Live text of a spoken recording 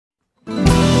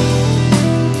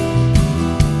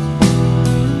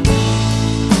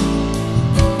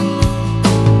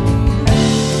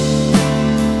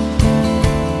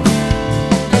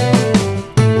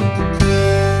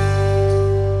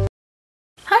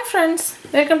friends,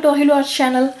 welcome to Doily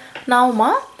channel. நாவுமா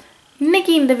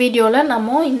இன்னைக்கு இந்த வீடியோல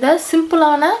நம்ம இந்த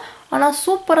சிம்பிளான ஆனா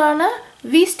சூப்பரான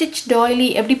V stitch doily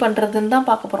எப்படி பண்றதுன்னு தான்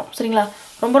பார்க்க போறோம். சரிங்களா?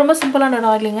 ரொம்ப சிம்பிளான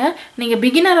doilyங்க. நீங்க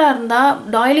beginner-ஆ இருந்தா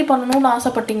doily பண்ணனும்னு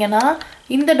ஆசைப்பட்டீங்கன்னா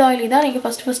இந்த doily தான் நீங்க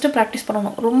first practice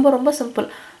பண்ணனும். ரொம்ப சிம்பிள்.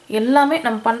 எல்லாமே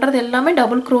நம்ம பண்றது எல்லாமே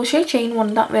double crochet chain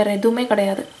one தான். வேற எதுவுமே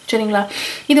கிடையாது. சரிங்களா?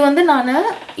 இது வந்து நான்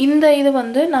இந்த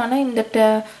இந்த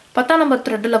 10 நம்பர்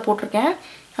threadல போட்டுருக்கேன்.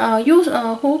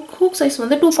 hook size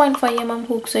வந்து 2.5 mm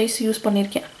hook size யூஸ்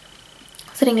பண்ணிருக்கேன்.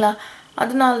 சரிங்களா?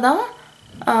 அதனால தான்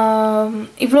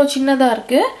இவ்ளோ சின்னதா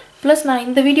இருக்கு. ப்ளஸ் நான்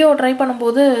இந்த வீடியோ ட்ரை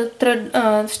பண்ணும்போது thread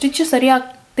stitch சரியா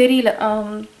தெரியல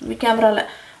கேமரால.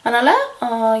 அதனால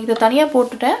இத தனியா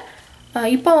போட்டுட்டேன்.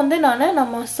 இப்போ வந்து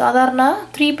நம்ம சாதாரண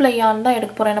 3 ply yarn தான்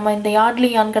எடுக்க போறேன். நம்ம இந்த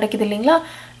yardley yarn கிடைக்குது இல்லீங்களா?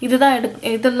 இதுதான்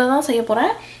இதல தான் செய்ய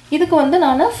போறேன். இதுக்கு வந்து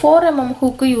நான் 4 mm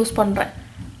hook யூஸ் பண்றேன்.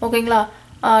 ஓகேங்களா?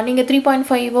 நீங்க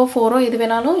 3.5 ஓ 4 ஓ எது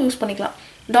வேணாலும் யூஸ் பண்ணிக்கலாம்.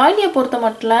 doily பொறுத்த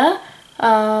மட்டும்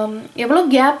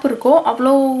எவ்வளவு கேப் இருக்கோ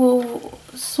அவ்வளோ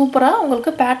சூப்பரா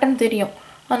உங்களுக்கு பேட்டர்ன் தெரியும்.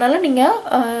 அதனால நீங்க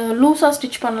லூசா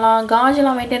ஸ்டிட்ச் பண்ணலாம். காஜ்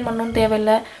எல்லாம் மெயின்टेन பண்ணனும்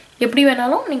தேவையில்லை. எப்படி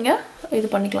வேணாலும் நீங்க இது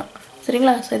பண்ணிக்கலாம்.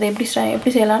 சரிங்களா? சோ இத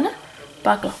எப்படி செய்யலாம்னு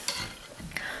பார்க்கலாம்.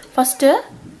 ஃபர்ஸ்ட்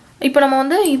இப்போ நம்ம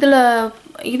வந்து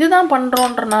இதுதான்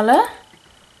பண்றோம்ன்றனால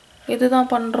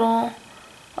இதுதான் பண்றோம்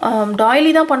doily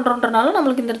தான் பண்றோம்ன்றனால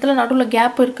நமக்கு இந்த இடத்துல நடுவுல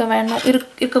கேப்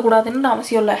இருக்க கூடாதுன்னு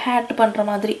அவசியம் இல்ல. ஹேட் பண்ற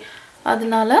மாதிரி.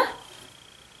 அதனால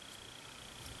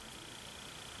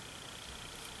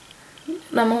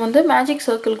நம்ம வந்து மேஜிக்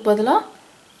சர்க்கிளுக்கு பதிலா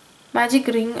மேஜிக்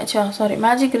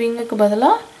ரிங்குக்கு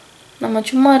பதிலா நம்ம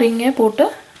சும்மா ரிங்கே போட்டு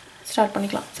ஸ்டார்ட்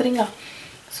பண்ணிக்கலாம். சரிங்களா?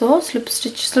 சோ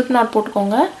ஸ்லிப் knot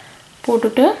போட்டுக்கோங்க.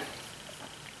 போட்டுட்டு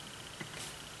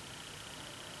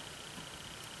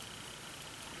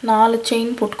 4 செயின்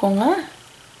போட்டுக்கோங்க.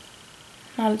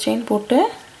 4 செயின் போட்டு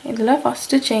இதுல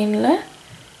ஃபர்ஸ்ட் செயின்ல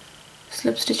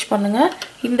ஸ்லிப் ஸ்டிட்ச் பண்ணுங்க.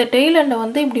 இந்த டெயில் எண்ட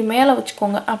வந்து இப்படி மேல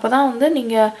வச்சுக்கோங்க. அப்பதான் வந்து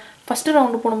நீங்க ஃபர்ஸ்ட்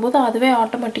ரவுண்ட் போடும்போது அதுவே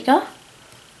ஆட்டோமேட்டிக்கா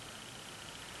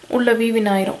உள்ள வீவின்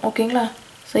ஆயிரும். ஓகேங்களா?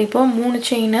 சோ இப்போ 3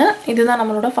 செயின். இதுதான்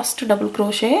நம்மளோட ஃபர்ஸ்ட் டபுள்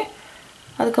crochet.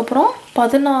 அதுக்கு அப்புறம்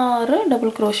 16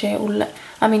 டபுள் crochet உள்ள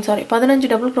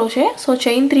 15 டபுள் crochet. சோ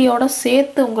செயின் 3 ஓட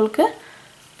சேர்த்து உங்களுக்கு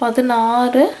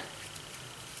 16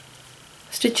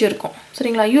 ஸ்டிட்ச் இருக்கும்.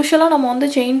 சரிங்களா? யூசுவலா நம்ம வந்து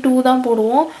செயின் 2 தான்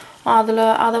போடுவோம்.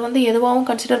 அத வந்து எதுவாவும்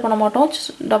கன்சிடர் பண்ண மாட்டோம்.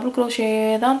 டபுள் crochet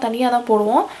தான் தனியா தான்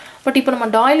போடுவோம். பட் இப்போ நம்ம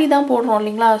doily தான் போடுறோம்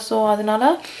இல்லீங்களா? சோ அதனால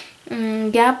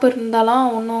கேப் இருந்தாலாம்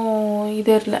ஒண்ணும்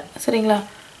இது இல்ல. சரிங்களா?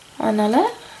 அதனால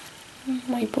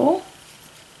இப்போ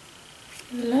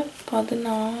இதுல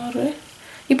 16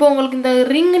 இப்போ உங்களுக்கு இந்த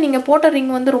ரிங் நீங்க போட்ட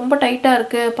ரிங் வந்து ரொம்ப டைட்டா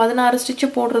இருக்கு. 16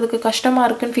 ஸ்டிட்ச் போடுறதுக்கு கஷ்டமா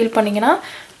இருக்குன்னு ஃபீல் பண்ணீங்கனா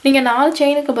நீங்க 4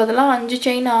 செயினுக்கு பதிலா 5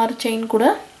 செயின் 6 செயின் கூட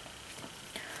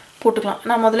போட்டுக்கலாம்.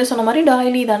 நான் முதல்ல சொன்ன மாதிரி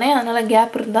doily தானே. அதனால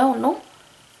கேப் இருந்தா ஒண்ணும்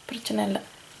பிரச்சனை இல்ல.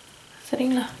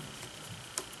 சரிங்களா?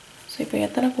 சோ இப்போ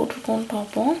எத்தனை போட்டுருக்கோம்னு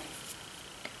பாப்போம்.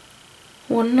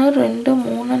 1 2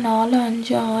 3 4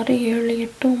 5 6 7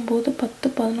 8 9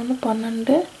 10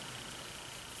 11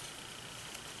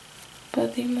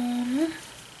 12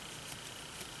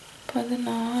 13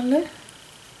 14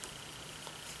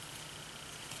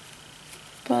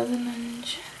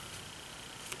 15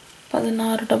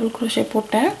 16 டபுள் crochet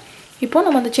போட்டேன். இப்போ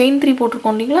நம்ம அந்த செயின் 3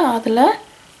 போட்டுருக்கோம் இல்லீங்களா? அதுல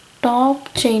டாப்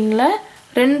செயின்ல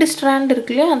ரெண்டு ஸ்ட்ராண்ட்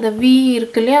இருக்குல, அந்த V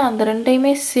இருக்குல, அந்த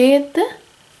ரெண்டையுமே சேர்த்து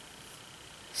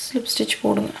ஸ்லிப் ஸ்டிட்ச்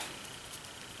போடுங்க.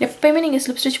 எப்பவுமே நீங்க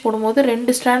ஸ்லிப் ஸ்டிட்ச் போடும்போது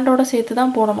ரெண்டு ஸ்ட்ராண்டோட சேர்த்து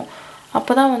தான் போடணும்.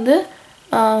 அப்பதான் வந்து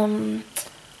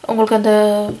உங்களுக்கு அந்த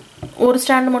ஒரு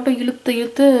ஸ்ட்ராண்ட் மட்டும்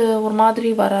இழுத்து ஒரு மாதிரி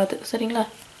வராது. சரிங்களா?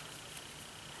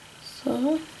 சோ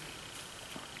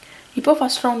இப்போ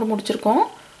ஃபர்ஸ்ட் ரவுண்ட் முடிச்சிருக்கோம்.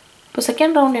 இப்போ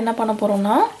செகண்ட் ரவுண்ட் என்ன பண்ண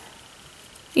போறோம்னா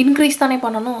இன்கிரீஸ் தானே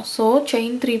பண்ணனும். சோ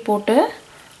செயின் 3 போட்டு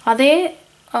அதே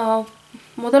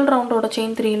முதல் ரவுண்டோட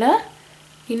செயின் 3ல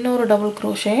இன்னொரு டபுள்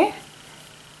crochet.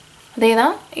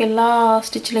 அதேதான் எல்லா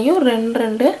ஸ்டிட்ச்லயும்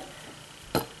 2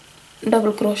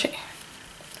 டபுள் crochet.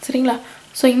 சரிங்களா?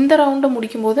 சோ இந்த ரவுண்ட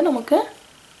முடிக்கும்போது நமக்கு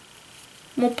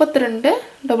 32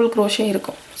 டபுள் crochet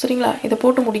இருக்கும். சரிங்களா? இத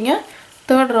போட்டு முடிங்க.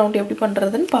 தேர்ட் ரவுண்ட் எப்படி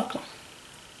பண்றதுன்னு பார்க்கலாம்.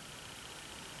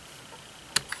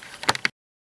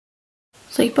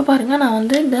 சோ இப்போ பாருங்க நான்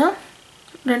வந்து இந்த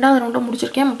இரண்டாவது ரவுண்ட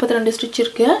முடிச்சிருக்கேன். 32 ஸ்டிட்ச்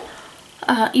இருக்கு.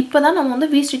 இப்போதான் நம்ம வந்து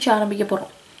V stitch ஆரம்பிக்க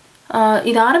போறோம்.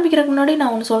 இது ஆரம்பிக்கிறதுக்கு முன்னாடி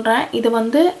நான் ஒன்னு சொல்றேன். இது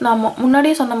வந்து நான்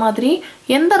முன்னாடியே சொன்ன மாதிரி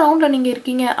எந்த ரவுண்ட்ல நீங்க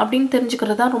இருக்கீங்க அப்படினு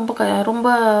தெரிஞ்சுக்கிறது தான் ரொம்ப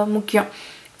முக்கியம்.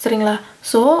 சரிங்களா?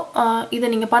 சோ இத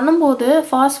நீங்க பண்ணும்போது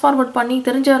ஃபாஸ்ட் ஃபார்வர்ட் பண்ணி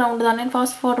தெரிஞ்ச ரவுண்ட் தானே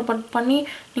ஃபாஸ்ட் ஃபார்வர்ட் பண்ணி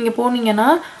நீங்க போனீங்கனா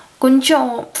கொஞ்சம்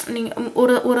நீங்கள்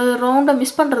ஒரு ரவுண்டை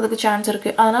மிஸ் பண்ணுறதுக்கு சான்ஸ்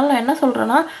இருக்குது. அதனால் நான் என்ன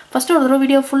சொல்கிறேன்னா, ஃபஸ்ட்டு ஒரு தடவை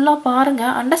வீடியோ ஃபுல்லாக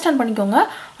பாருங்கள், அண்டர்ஸ்டாண்ட் பண்ணிக்கோங்க.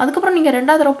 அதுக்கப்புறம் நீங்கள்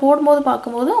 2வது தடவை போடும்போது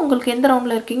பார்க்கும்போது உங்களுக்கு எந்த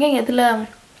ரவுண்டில் இருக்கீங்க,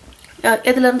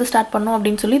 எதுலேருந்து ஸ்டார்ட் பண்ணணும்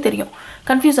அப்படின்னு சொல்லி தெரியும்.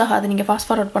 கன்ஃபியூஸ் ஆகாது நீங்கள் ஃபாஸ்ட்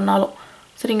ஃபார்வர்ட் பண்ணாலும்.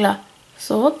 சரிங்களா?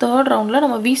 ஸோ 3rd ரவுண்டில்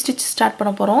நம்ம வி ஸ்டிச் ஸ்டார்ட்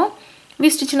பண்ண போகிறோம். வி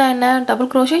ஸ்டிச்னா என்ன? Double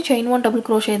crochet, chain 1 double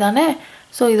crochet தானே.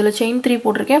 ஸோ இதில் செயின் 3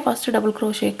 போட்டிருக்கேன் ஃபஸ்ட்டு டபுள்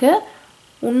க்ரோஷேக்கு.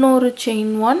 இன்னொரு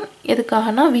செயின் 1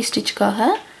 எதுக்காகனா வி ஸ்டிச்சுக்காக.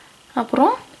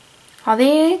 அப்புறம்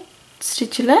அதே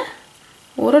ஸ்டிச்சில்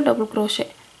ஒரு டபுள் க்ரோஷே.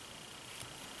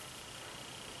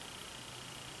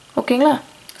 ஓகேங்களா?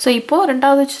 ஸோ இப்போது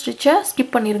 2வது ஸ்டிச்சை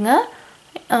ஸ்கிப் பண்ணிடுங்க.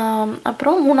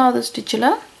 அப்புறம் 3வது ஸ்டிச்சில்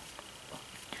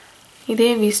இதே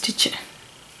வி ஸ்டிச்சு.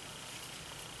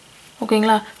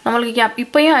 ஓகேங்களா? நம்மளுக்கு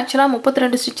இப்போயும் ஆக்சுவலாக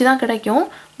 32 ஸ்டிச்சு தான் கிடைக்கும்.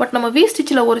 பட் நம்ம வி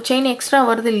ஸ்டிச்சில் ஒரு செயின் எக்ஸ்ட்ரா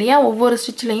வருது இல்லையா ஒவ்வொரு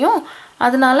ஸ்டிச்லேயும்,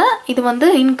 அதனால இது வந்து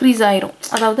இன்க்ரீஸ் ஆயிரும்.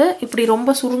 அதாவது இப்படி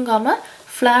ரொம்ப சுருங்காமல்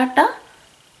ஃப்ளாட்டாக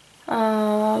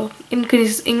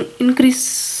இன்க்ரீஸ்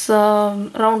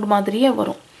ரவுண்ட் மாதிரியே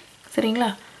வரும். சரிங்களா?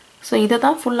 ஸோ இதை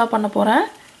தான் ஃபுல்லாக பண்ண போகிறேன்.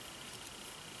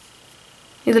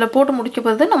 இதில் போட்டு முடிக்க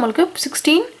போகிறது நம்மளுக்கு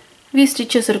 16 வி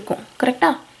ஸ்டிச்சஸ் இருக்கும்.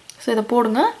 கரெக்டாக? ஸோ இதை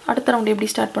போடுங்க. அடுத்த ரவுண்ட் எப்படி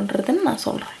ஸ்டார்ட் பண்ணுறதுன்னு நான்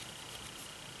சொல்கிறேன்.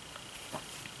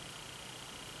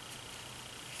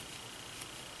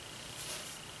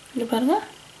 இது பாருங்கள்.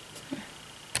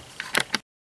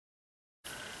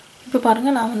 இப்போ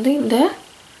பாருங்கள், நான் வந்து இந்த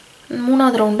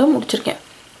 3வது ரவுண்டை முடிச்சிருக்கேன்.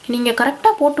 நீங்கள்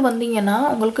கரெக்டாக போட்டு வந்தீங்கன்னா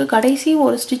உங்களுக்கு கடைசி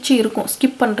ஒரு ஸ்டிச்சு இருக்கும்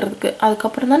ஸ்கிப் பண்ணுறதுக்கு.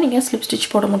 அதுக்கப்புறம் தான் நீங்கள் ஸ்லிப்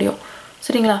ஸ்டிச் போட முடியும்.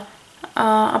 சரிங்களா?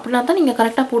 அப்படின்னா தான் நீங்கள்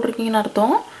கரெக்டாக போட்டிருக்கீங்கன்னு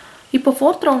அர்த்தம். இப்போ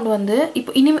 4th ரவுண்டு வந்து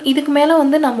இப்போ இதுக்கு மேலே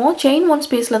வந்து நம்ம செயின் 1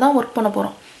 ஸ்பேஸில் தான் ஒர்க் பண்ண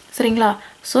போகிறோம். சரிங்களா?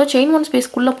 ஸோ செயின் 1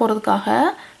 ஸ்பேஸ்க்குள்ளே போகிறதுக்காக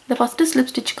இந்த ஃபஸ்ட்டு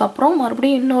ஸ்லிப் ஸ்டிச்சுக்கு அப்புறம்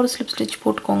மறுபடியும் இன்னொரு ஸ்லிப் ஸ்டிச்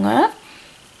போட்டுக்கோங்க.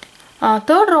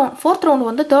 4th ரவுண்டு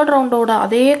வந்து 3rd ரவுண்டோட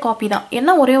அதே காப்பி தான்.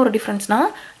 என்ன ஒரே ஒரு டிஃப்ரென்ஸ்னால்,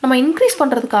 நம்ம இன்க்ரீஸ்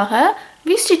பண்ணுறதுக்காக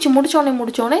வி ஸ்டிச்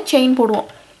முடித்தோடனே செயின் போடுவோம்.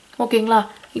 ஓகேங்களா?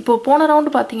 இப்போது போன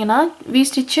ரவுண்டு பார்த்தீங்கன்னா வி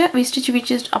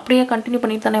ஸ்டிச் அப்படியே கண்டினியூ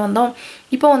பண்ணிட்டு தானே வந்தோம்.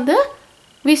 இப்போ வந்து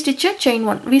வி ஸ்டிச்சு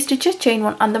செயின்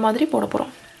 1 அந்த மாதிரி போட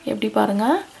போகிறோம். எப்படி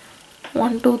பாருங்கள்,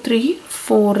 1 2 3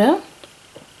 4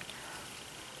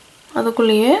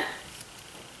 அதுக்குள்ளேயே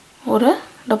ஒரு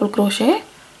டபுள் க்ரோஷே.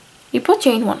 இப்போ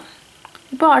செயின் 1.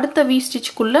 இப்போ அடுத்த வி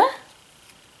ஸ்டிச்சுக்குள்ளே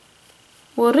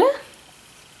ஒரு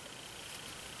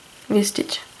வி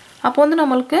ஸ்டிச். அப்போ வந்து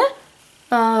நம்மளுக்கு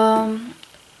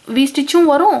வி ஸ்டிச்சும்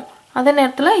வரும், அதே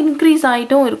நேரத்தில் இன்க்ரீஸ்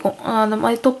ஆகிட்டும் இருக்கும். அந்த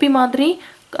மாதிரி தொப்பி மாதிரி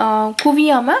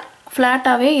குவியாமல்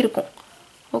ஃப்ளாட்டாகவே இருக்கும்.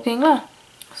 ஓகேங்களா?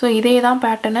 ஸோ இதே தான்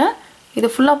பேட்டர்னு. இது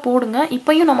ஃபுல்லாக போடுங்க.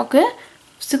 இப்போயும் நமக்கு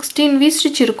 16 வி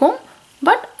ஸ்டிச் இருக்கும்,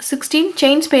 பட் 16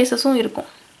 செயின் ஸ்பேஸஸும் இருக்கும்.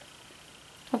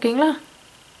 ஓகேங்களா?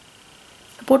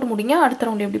 போட்டு முடிங்க. அடுத்த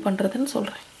ரவுண்ட் எப்படி பண்ணுறதுன்னு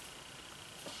சொல்கிறேன்.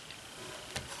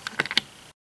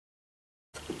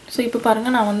 ஸோ இப்போ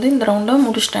பாருங்கள், நான் வந்து இந்த ரவுண்டை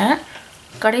முடிச்சிட்டேன்.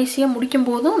 கடைசியாக முடிக்கும்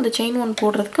போதும் இந்த செயின் 1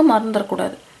 போடுறதுக்கு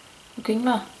மறந்துடக்கூடாது.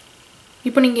 ஓகேங்களா?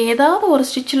 இப்போ நீங்கள் ஏதாவது ஒரு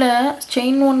ஸ்டிச்சில்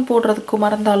செயின் 1 போடுறதுக்கு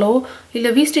மறந்தாலோ, இல்லை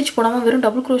வி ஸ்டிச் போடாமல் வெறும்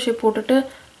டபுள் க்ரோஷே போட்டுட்டு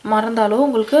மறந்தாலோ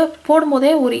உங்களுக்கு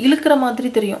போடும்போதே ஒரு இழுக்கிற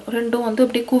மாதிரி தெரியும். ரெண்டும் வந்து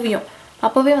அப்படியே கூவியும்.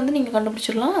 அப்போவே வந்து நீங்கள்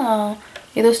கண்டுபிடிச்சிடலாம்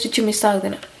ஏதோ ஸ்டிச்சு மிஸ்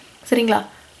ஆகுதுன்னு. சரிங்களா?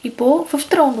 இப்போது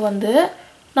 5th ரவுண்டு வந்து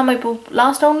நம்ம இப்போது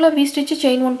லாஸ்ட் ரவுண்டில் வி ஸ்டிச்சு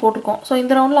செயின் 1 போட்டிருக்கோம். ஸோ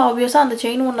இந்த ரவுண்டில் ஆப்வியஸாக அந்த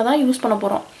செயின் 1 தான் யூஸ் பண்ண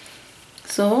போகிறோம்.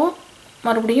 ஸோ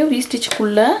மறுபடியும் வி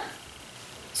ஸ்டிச்சுக்குள்ளே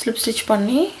ஸ்லிப் ஸ்டிச்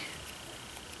பண்ணி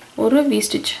ஒரு வி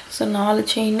ஸ்டிச். ஸோ 4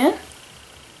 செயின்,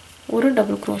 ஒரு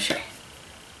டபுள் க்ரோஷே.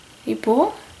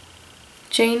 இப்போது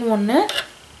செயின் 1,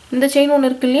 இந்த செயின் 1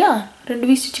 இருக்கு இல்லையா,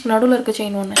 2 வி ஸ்டிச்சுக்கு நடுவில் இருக்க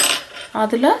செயின் 1,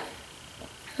 அதில்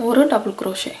ஒரு டபுள்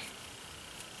க்ரோஷே.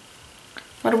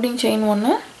 மறுபடியும் செயின்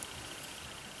 1,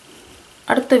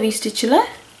 அடுத்த வி ஸ்டிச்சில்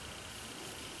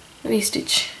வி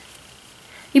ஸ்டிச்.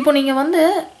 இப்போ நீங்கள் வந்து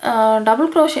டபுள்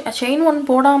க்ரோஷே செயின் 1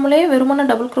 போடாமலே வெறுமனே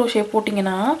டபுள் க்ரோஷே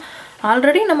போட்டிங்கன்னா,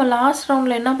 ஆல்ரெடி நம்ம லாஸ்ட்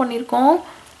ரவுண்டில் என்ன பண்ணியிருக்கோம்,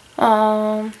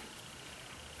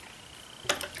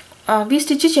 வி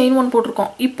ஸ்டிச்சு செயின் 1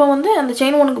 போட்டிருக்கோம். இப்போ வந்து அந்த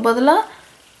செயின் 1க்கு பதிலாக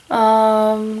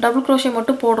டபுள் க்ரோஷே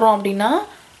மட்டும் போடுறோம் அப்படின்னா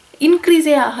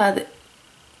இன்க்ரீஸே ஆகாது.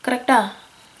 கரெக்டாக?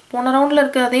 போன ரவுண்டில்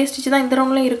இருக்க அதே ஸ்டிச்சு தான் இந்த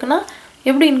ரவுண்டில் இருக்குன்னா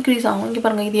எப்படி இன்க்ரீஸ் ஆகும்? இங்கே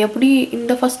பாருங்கள், இது எப்படி,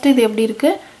 இந்த ஃபஸ்ட்டு இது எப்படி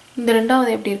இருக்குது, இந்த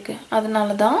 2வது எப்படி இருக்குது.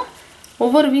 அதனால தான்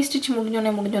ஒவ்வொரு வி ஸ்டிச்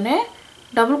முடிஞ்சோடனே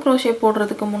டபுள் க்ரோஷே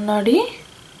போடுறதுக்கு முன்னாடி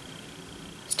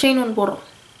செயின் 1 போடுறோம்.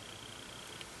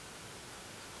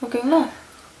 ஓகேங்களா?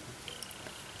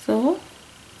 ஸோ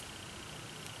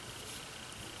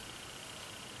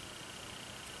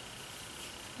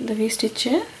இந்த வி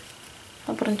ஸ்டிச்சு,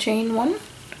 அப்புறம் செயின் 1,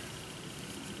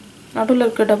 நடுவில்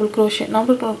இருக்க டபுள் க்ரோஷே,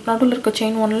 நடுவில் இருக்க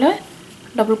செயின் 1ல்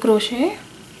டபுள் க்ரோஷே,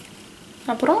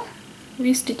 அப்புறம்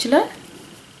வி ஸ்டிச்சில்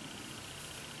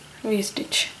வி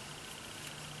ஸ்டிச்.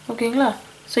 ஓகேங்களா?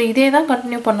 ஸோ இதே தான்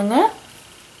கண்டினியூ பண்ணுங்கள்.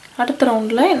 அடுத்த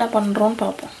ரவுண்டில் என்ன பண்ணுறோன்னு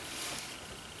பார்ப்போம்.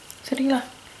 சரிங்களா?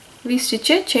 We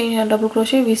stitch, chain double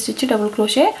crochet, we stitch, double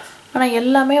crochet. ஆனால்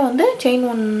எல்லாமே வந்து செயின்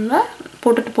ஒன்றில்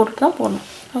போட்டுட்டு தான் போடணும்.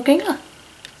 ஓகேங்களா?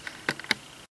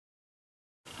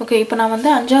 ஓகே, இப்போ நான் வந்து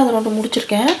 5வது ரவுண்டு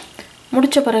முடிச்சிருக்கேன்.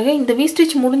 முடித்த பிறகு இந்த வி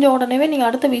ஸ்டிச் முடிஞ்ச உடனே நீங்கள்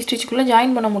அடுத்த வி ஸ்டிச்சுக்குள்ளே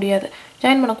ஜாயின் பண்ண முடியாது,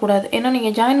 ஜாயின் பண்ணக்கூடாது. ஏன்னா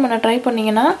நீங்கள் ஜாயின் பண்ண ட்ரை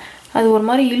பண்ணிங்கன்னா அது ஒரு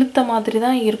மாதிரி இழுத்த மாதிரி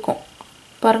தான் இருக்கும்.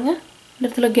 பாருங்கள், இந்த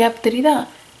இடத்துல கேப் தெரியுதா?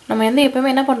 நம்ம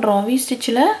எப்போவுமே என்ன பண்ணுறோம், வி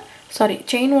ஸ்டிச்சில்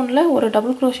செயின் ஒன்றில் ஒரு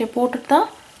டபுள் க்ரோஷே போட்டுட்டு தான்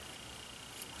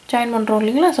ஜாயின் பண்ணுறோம்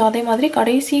இல்லைங்களா? ஸோ அதே மாதிரி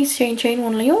கடைசி செயின்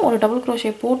ஒன்லையும் ஒரு டபுள்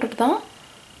க்ரோஷே போட்டுட்டு தான்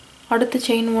அடுத்து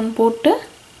செயின் ஒன் போட்டு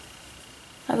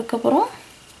அதுக்கப்புறம்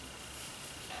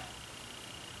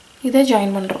இதை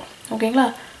ஜாயின் பண்ணுறோம். ஓகேங்களா?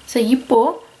 ஸோ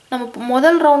இப்போது நம்ம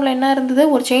முதல் ரவுண்டில் என்ன இருந்தது,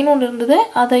 ஒரு செயின் ஒன்று இருந்தது,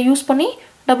 அதை யூஸ் பண்ணி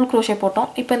டபுள் க்ரோஷே போட்டோம்.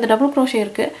 இப்போ இந்த டபுள் க்ரோஷே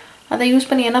இருக்குது, அதை யூஸ்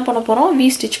பண்ணி என்ன பண்ண போகிறோம், வி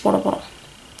ஸ்டிச் போட போகிறோம்.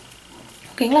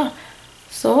 ஓகேங்களா?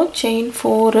 ஸோ செயின்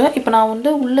 4, இப்போ நான்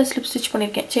வந்து உள்ளே ஸ்லிப் ஸ்டிச்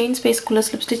பண்ணியிருக்கேன். செயின் ஸ்பேஸ்க்குள்ளே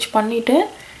ஸ்லிப் ஸ்டிச் பண்ணிவிட்டு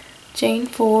செயின்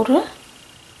 4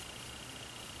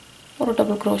 ஒரு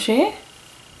டபுள் க்ரோஷே,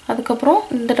 அதுக்கப்புறம்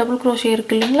இந்த டபுள் க்ரோஷே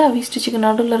இருக்குது இல்லைங்களா, வி ஸ்டிச்சுக்கு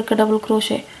நடுவில் இருக்க டபுள்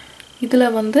க்ரோஷே,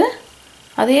 இதில் வந்து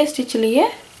அதே ஸ்டிச்சிலேயே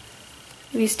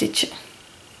வி ஸ்டிச்சு.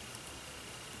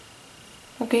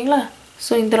 ஓகேங்களா?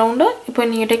 ஸோ இந்த ரவுண்டு இப்போ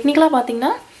நீங்கள் டெக்னிக்கலாக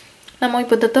பார்த்தீங்கன்னா நம்ம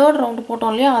இப்போ இந்த 3rd ரவுண்டு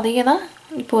போட்டோம் இல்லையா, அதையே தான்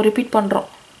இப்போது ரிப்பீட் பண்ணுறோம்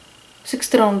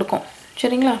 6th ரவுண்டுக்கும்.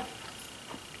 சரிங்களா?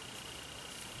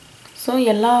 ஸோ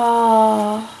எல்லா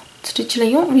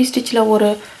ஸ்டிச்லேயும் வி ஸ்டிச்சில் ஒரு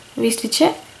வி ஸ்டிச்சு,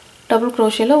 டபுள்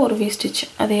க்ரோஷேயில் ஒரு வி ஸ்டிச்,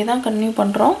 அதே தான் கண்டினியூ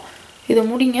பண்ணுறோம். இதை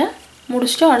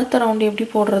முடிச்சுட்டு அடுத்த ரவுண்டு எப்படி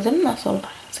போடுறதுன்னு நான்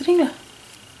சொல்கிறேன். சரிங்களா?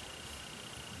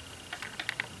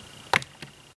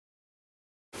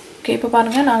 ஓகே, இப்போ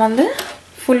பாருங்கள், நான் வந்து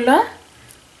ஃபுல்லாக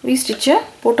வி ஸ்டிச்சை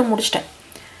போட்டு முடிச்சிட்டேன்.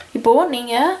 இப்போது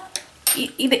நீங்கள்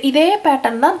இதே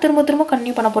பேட்டர்ன் தான் திரும்ப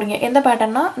கண்டினியூ பண்ண போகிறீங்க. எந்த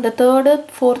பேட்டர்னா இந்த 3rd,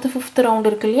 4th, 5th ரவுண்டு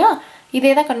இருக்கு இல்லையா,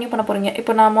 இதே தான் கண்டினியூ பண்ண போகிறீங்க.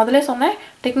 இப்போ நான் முதலே சொன்னேன்,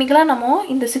 டெக்னிக்கலாக நம்ம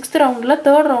இந்த 6th ரவுண்டில்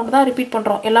 3rd ரவுண்டு தான் ரிப்பீட்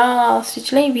பண்ணுறோம் எல்லா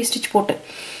ஸ்டிச்லேயும் வி ஸ்டிச் போட்டு.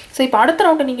 ஸோ இப்போ அடுத்த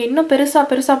ரவுண்டு நீங்கள் இன்னும்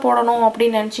பெருசாக போடணும்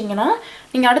அப்படின்னு நினச்சிங்கன்னா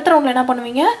நீங்கள் அடுத்த ரவுண்டில் என்ன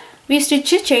பண்ணுவீங்க, we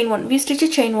stitch chain 1, we stitch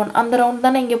chain 1, அந்த ரவுண்டு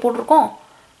தானே இங்கே போட்டிருக்கோம்,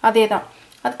 அதே தான்.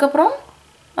 அதுக்கப்புறம்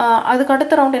அதுக்கு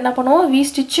அடுத்த ரவுண்டு என்ன பண்ணுவோம், we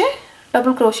stitch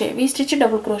double crochet, we stitch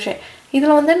double crochet.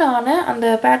 இதில் வந்து நான் அந்த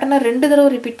பேட்டர்னை 2 தடவை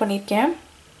ரிப்பீட் பண்ணியிருக்கேன்.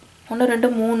 1, 2,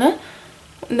 3.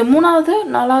 இந்த 3வது,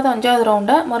 4வது, 5வது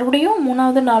ரவுண்டை மறுபடியும்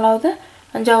 3வது, 4வது,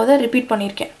 5வது ரிப்பீட்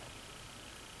பண்ணியிருக்கேன்.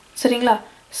 சரிங்களா?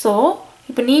 ஸோ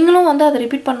இப்போ நீங்களும் வந்து அதை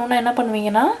ரிப்பீட் பண்ணணுன்னா என்ன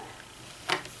பண்ணுவீங்கன்னா,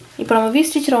 இப்போ நம்ம வி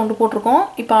ஸ்டிச் ரவுண்டு போட்டிருக்கோம்,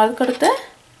 இப்போ அதுக்கடுத்து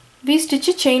வி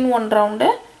ஸ்டிச்சு செயின் 1 ரவுண்டு,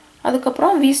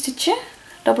 அதுக்கப்புறம் we stitch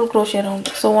double crochet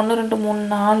round. So 1, 2, 3,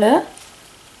 4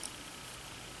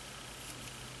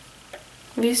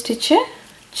 we stitch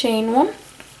chain 1,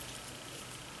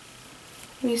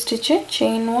 we stitch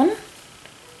chain 1,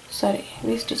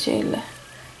 we ஸ்டிச்சே இல்லை,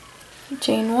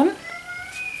 செயின் 1,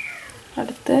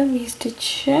 அடுத்து வி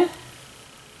ஸ்டிச்சு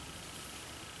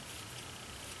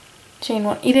செயின்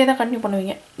 1, இதே தான் கண்டினியூ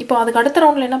பண்ணுவீங்க. இப்போ அதுக்கு அடுத்த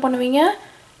ரவுண்டில் என்ன பண்ணுவீங்க,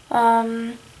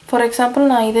 ஃபார்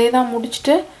எக்ஸாம்பிள் நான் இதே தான்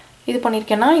முடிச்சுட்டு இது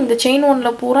பண்ணியிருக்கேன்னா இந்த செயின்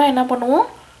 1ல் பூரா என்ன பண்ணுவோம்,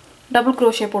 டபுள்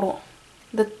க்ரோஷே போடுவோம்.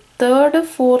 இந்த 3rd,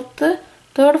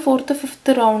 4th, 5th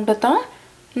ரவுண்டை தான்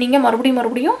நீங்கள்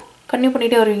மறுபடியும் கண்டினியூ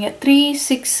பண்ணிகிட்டே வருவீங்க. 3,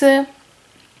 6,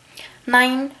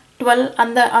 9,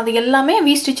 12 அது எல்லாமே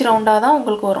வி ஸ்டிச் ரவுண்டாக தான்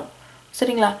உங்களுக்கு வரும்.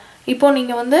 சரிங்களா? இப்போது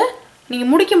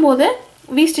நீங்கள் முடிக்கும்போது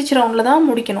வி ஸ்டிச் ரவுண்டில் தான்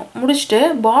முடிக்கணும். முடிச்சுட்டு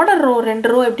பார்டர் ரோ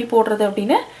 2 ரோ எப்படி போடுறது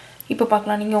அப்படின்னு இப்போ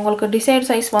பார்க்கலாம். நீங்கள் உங்களுக்கு டிசைட்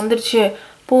சைஸ் வந்துருச்சு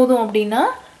போதும் அப்படின்னா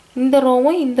இந்த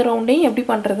ரோவும் இந்த ரவுண்டையும் எப்படி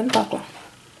பண்ணுறதுன்னு பார்க்கலாம்.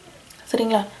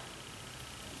 சரிங்களா?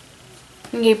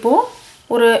 இங்கே இப்போது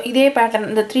ஒரு இதே பேட்டர்ன்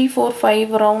இந்த 3, 4,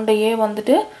 5 ரவுண்டையே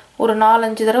வந்துட்டு ஒரு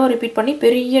 4-5 தடவை ரிப்பீட் பண்ணி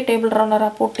பெரிய டேபிள்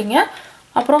ரன்னராக போட்டிங்க.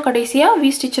 அப்புறம் கடைசியாக வி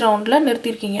ஸ்டிச் ரவுண்டில்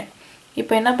நிறுத்திருக்கீங்க.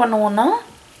 இப்போ என்ன பண்ணுவோன்னா,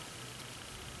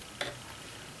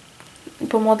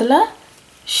 இப்போ முதல்ல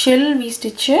ஷெல் வி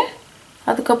ஸ்டிச்சு,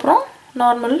 அதுக்கப்புறம்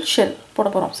நார்மல் ஷெல் போட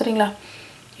போகிறோம். சரிங்களா?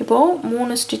 இப்போது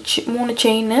 3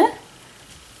 செயின்,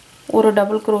 ஒரு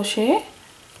double crochet,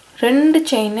 2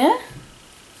 chain,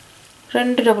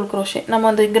 2 double crochet. நம்ம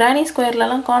அந்த கிரானி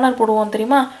ஸ்கொயர்லலாம் கார்னர் போடுவோம்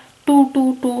தெரியுமா, 2, 2,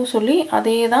 2 சொல்லி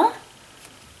அதே தான்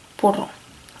போடுறோம்.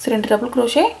 So 2 double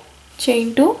crochet,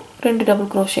 chain 2, 2 double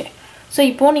crochet. So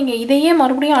இப்போது நீங்கள் இதையே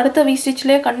மறுபடியும் அடுத்த வி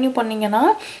ஸ்டிச்லேயே கண்டினியூ பண்ணிங்கன்னா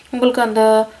உங்களுக்கு அந்த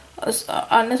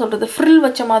என்ன சொல்கிறது, ஃப்ரில்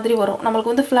வச்ச மாதிரி வரும்.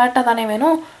 நம்மளுக்கு வந்து ஃப்ளாட்டாக தானே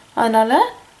வேணும், அதனால்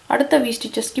அடுத்த வி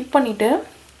ஸ்டிச்சை ஸ்கிப் பண்ணிவிட்டு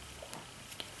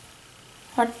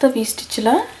அடுத்த வி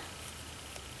ஸ்டிச்சில்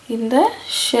இந்த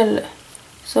shell,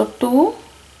 so 2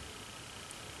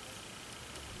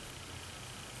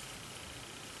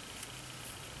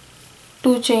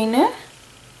 chain,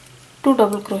 2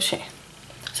 double crochet.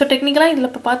 So டெக்னிக்கலாக இதில்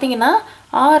இப்போ பார்த்தீங்கன்னா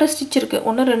 6 ஸ்டிச் இருக்குது.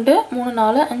 1 2 3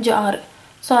 4 5 6.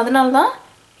 ஸோ அதனால தான்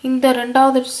இந்த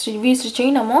ரெண்டாவது வி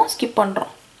ஸ்டிச்சையும் நம்ம ஸ்கிப்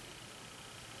பண்ணுறோம்.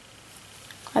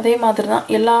 அதே மாதிரி தான்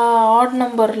எல்லா ஆட்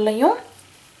நம்பர்லையும்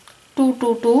 2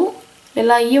 2 2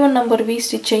 எல்லா ஈவன் நம்பர் வி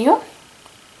ஸ்டிச்சையும்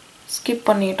ஸ்கிப்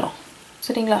பண்ணிடுறோம்.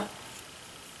 சரிங்களா?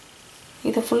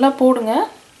 இதை ஃபுல்லாக போடுங்க.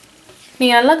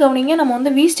 நீங்கள் நல்லா கவனிங்க. நம்ம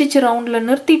வந்து வி ஸ்டிச் ரவுண்டில்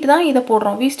நிறுத்திட்டு தான் இதை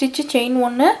போடுறோம். We stitch chain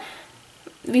 1,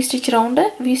 we stitch round,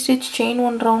 we stitch chain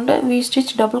 1 round, we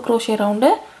stitch double crochet round,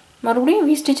 மறுபடியும்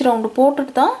வி ஸ்டிச் ரவுண்டு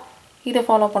போட்டுட்டு தான் இதை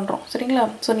ஃபாலோ பண்ணுறோம். சரிங்களா?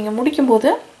 ஸோ நீங்கள் முடிக்கும்போது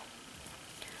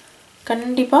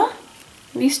கண்டிப்பாக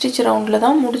வி ஸ்டிச் ரவுண்டில்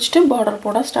தான் முடிச்சுட்டு பார்டர்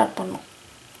போட ஸ்டார்ட் பண்ணணும்.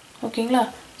 ஓகேங்களா?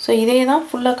 ஸோ இதே தான்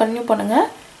ஃபுல்லாக கன்டினியூ பண்ணுங்கள்.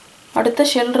 அடுத்த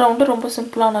ஷெல் ரவுண்டு ரொம்ப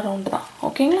சிம்பிளான ரவுண்டு தான்.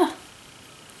 ஓகேங்களா?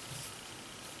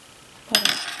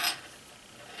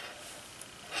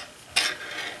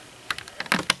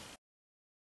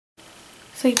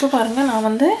 ஸோ இப்போ பாருங்கள், நான்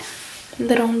வந்து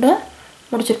இந்த ரவுண்டை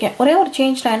முடிச்சிருக்கேன். ஒரே ஒரு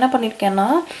சேஞ்ச் நான் என்ன பண்ணியிருக்கேன்னா,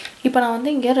 இப்போ நான்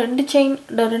வந்து இங்கே 2 chain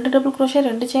 2 double crochet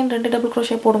 2 chain 2 double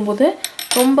crochet போடும்போது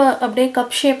ரொம்ப அப்படியே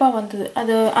கப் ஷேப்பாக வந்தது.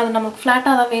 அது நமக்கு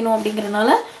ஃப்ளாட்டாக தான் வேணும் அப்படிங்கிறனால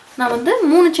நான் வந்து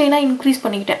 3 செயினாக இன்க்ரீஸ்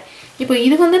பண்ணிக்கிட்டேன். இப்போ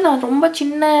இது வந்து நான் ரொம்ப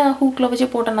சின்ன ஹூக்கில் வச்சு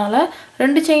போட்டனால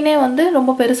 2 செயினே வந்து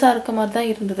ரொம்ப பெருசாக இருக்க மாதிரி தான்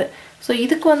இருந்தது. ஸோ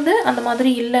இதுக்கு வந்து அந்த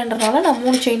மாதிரி இல்லைன்றனால நான்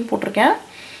 3 செயின் போட்டிருக்கேன்.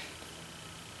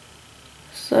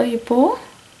 ஸோ இப்போது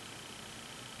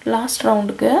லாஸ்ட்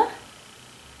ரவுண்டுக்கு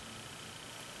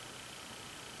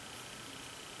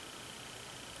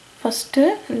ஃபஸ்ட்டு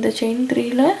இந்த செயின்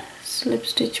 3ல ஸ்லிப்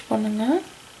ஸ்டிச் பண்ணுங்கள்.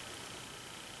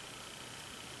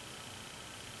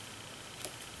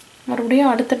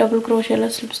 மறுபடியும் அடுத்த டபுள் க்ரோஷேல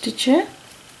ஸ்லிப் ஸ்டிச்சு,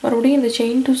 மறுபடியும் இந்த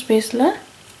செயின் 2 ஸ்பேஸில்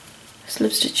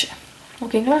ஸ்லிப் ஸ்டிச்சு.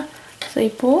 ஓகேங்களா? ஸோ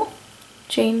இப்போது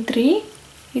செயின் 3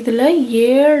 இதில்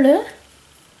 7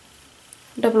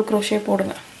 டபுள் க்ரோஷே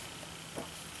போடுங்க.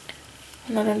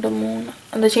 1 2 3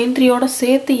 அந்த செயின் 3யோட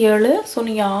சேர்த்து 7. ஸோ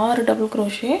நீங்கள் 6 டபுள்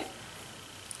க்ரோஷே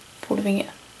போடுவீங்க.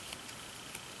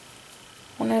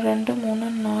 1 2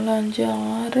 3 4 5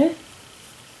 6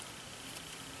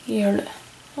 7.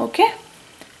 ஓகே?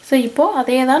 ஸோ இப்போது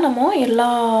அதே தான் நம்ம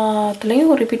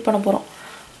எல்லாத்துலேயும் ரிப்பீட் பண்ண போகிறோம்.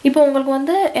 இப்போ உங்களுக்கு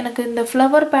வந்து எனக்கு இந்த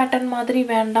ஃப்ளவர் பேட்டர்ன் மாதிரி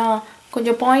வேண்டாம்,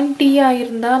 கொஞ்சம் பாயிண்டியாக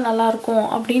இருந்தால் நல்லாயிருக்கும்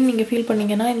அப்படின்னு நீங்கள் ஃபீல்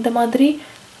பண்ணிங்கன்னா, இந்த மாதிரி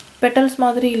பெட்டல்ஸ்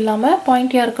மாதிரி இல்லாமல்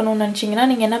பாயிண்டியாக இருக்கணும்னு நினச்சிங்கன்னா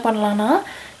நீங்கள் என்ன பண்ணலான்னா,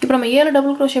 இப்போ நம்ம 7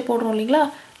 டபுள் க்ரோஷே போடுறோம் இல்லைங்களா?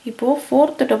 இப்போது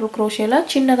 4th டபுள் க்ரோஷேல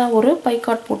சின்னதாக ஒரு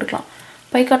பைக்காட் போட்டுக்கலாம்.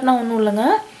 பைக்காட்னா ஒன்றும் இல்லைங்க.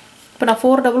 இப்போ நான்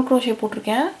 4 டபுள் க்ரோஷே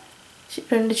போட்டிருக்கேன்.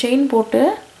 2 செயின் போட்டு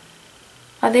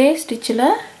அதே ஸ்டிச்சில்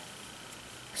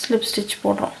ஸ்லிப் ஸ்டிச்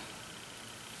போடுறோம்.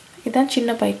 இதுதான்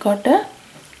சின்ன பைக்காட்டு.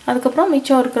 அதுக்கப்புறம்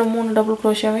மிச்சம் இருக்கிற 3 டபுள்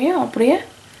க்ரோஷேவையும் அப்படியே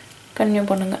கன்டினியூ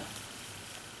பண்ணுங்கள்.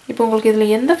 இப்போ உங்களுக்கு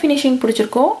இதில் எந்த ஃபினிஷிங்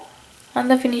பிடிச்சிருக்கோ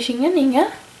அந்த ஃபினிஷிங்கை நீங்கள்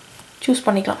சூஸ்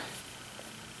பண்ணிக்கலாம்.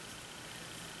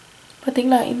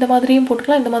 பார்த்தீங்களா? இந்த மாதிரியும்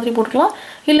போட்டுக்கலாம், இந்த மாதிரியும் போட்டுக்கலாம்.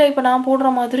 இல்லை இப்போ நான் போடுற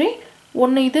மாதிரி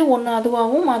ஒன்று இது ஒன்று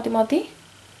அதுவாகவும் மாற்றி மாற்றி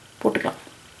போட்டுக்கலாம்.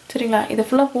 சரிங்களா? இதை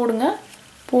ஃபுல்லாக போடுங்க.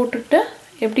 போட்டுட்டு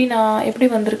எப்படி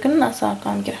வந்திருக்குன்னு நான்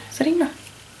காமிக்கிறேன். சரிங்களா?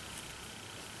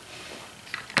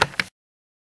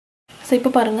 ஸோ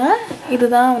இப்போ பாருங்கள்,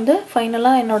 இதுதான் வந்து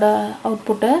ஃபைனலாக என்னோடய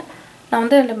அவுட்புட்டு. நான்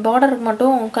வந்து இந்த பார்டருக்கு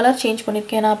மட்டும் கலர் சேஞ்ச்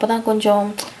பண்ணியிருக்கேன். நான் அப்போ தான் கொஞ்சம்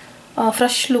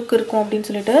ஃப்ரெஷ் லுக் இருக்கும் அப்படின்னு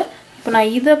சொல்லிட்டு. இப்போ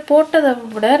நான் இதை போட்டதை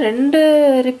விட 2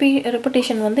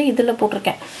 ரெப்பிட்டேஷன் வந்து இதில்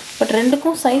போட்டிருக்கேன். பட்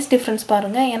 2க்கும் சைஸ் டிஃப்ரென்ஸ்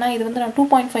பாருங்கள். ஏன்னா இது வந்து நான்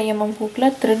 2.5 mm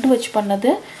ஹூக்கில் த்ரெட் வச்சு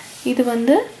பண்ணது. இது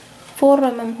வந்து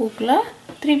 4 mm ஹூக்கில்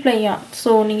 3 ply yarn.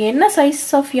 ஸோ நீங்கள் என்ன சைஸ்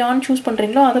ஆஃப் yarn சூஸ்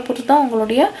பண்ணுறீங்களோ அதை பொறுத்து தான்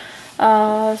உங்களுடைய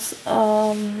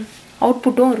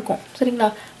அவுட்புட்டும் இருக்கும். சரிங்களா?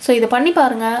 ஸோ இதை பண்ணி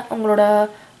பாருங்கள். உங்களோட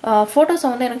ஃபோட்டோஸை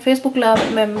வந்து எனக்கு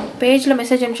ஃபேஸ்புக்கில் பேஜில்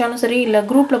மெசேஜ் அனுப்பிச்சாலும் சரி, இல்லை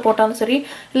குரூப்பில் போட்டாலும் சரி,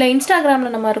 இல்லை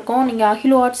இன்ஸ்டாகிராமில் நம்ம இருக்கோம், நீங்கள்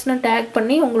அகிலோ ஆர்ட்ஸ்னு டேக்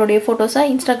பண்ணி உங்களுடைய ஃபோட்டோஸை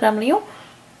இன்ஸ்டாகிராம்லேயும்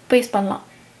பேஸ்ட் பண்ணலாம்.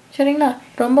 சரிங்களா?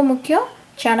 ரொம்ப முக்கியம்,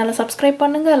 சேனலை சப்ஸ்கிரைப்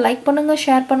பண்ணுங்கள், லைக் பண்ணுங்கள்,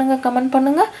 ஷேர் பண்ணுங்கள், கமெண்ட்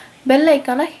பண்ணுங்கள், பெல்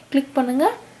ஐக்கானை கிளிக்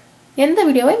பண்ணுங்கள். எந்த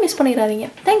வீடியோவை மிஸ் பண்ணிடாதீங்க.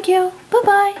 தேங்க்யூ.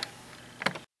 பாய்.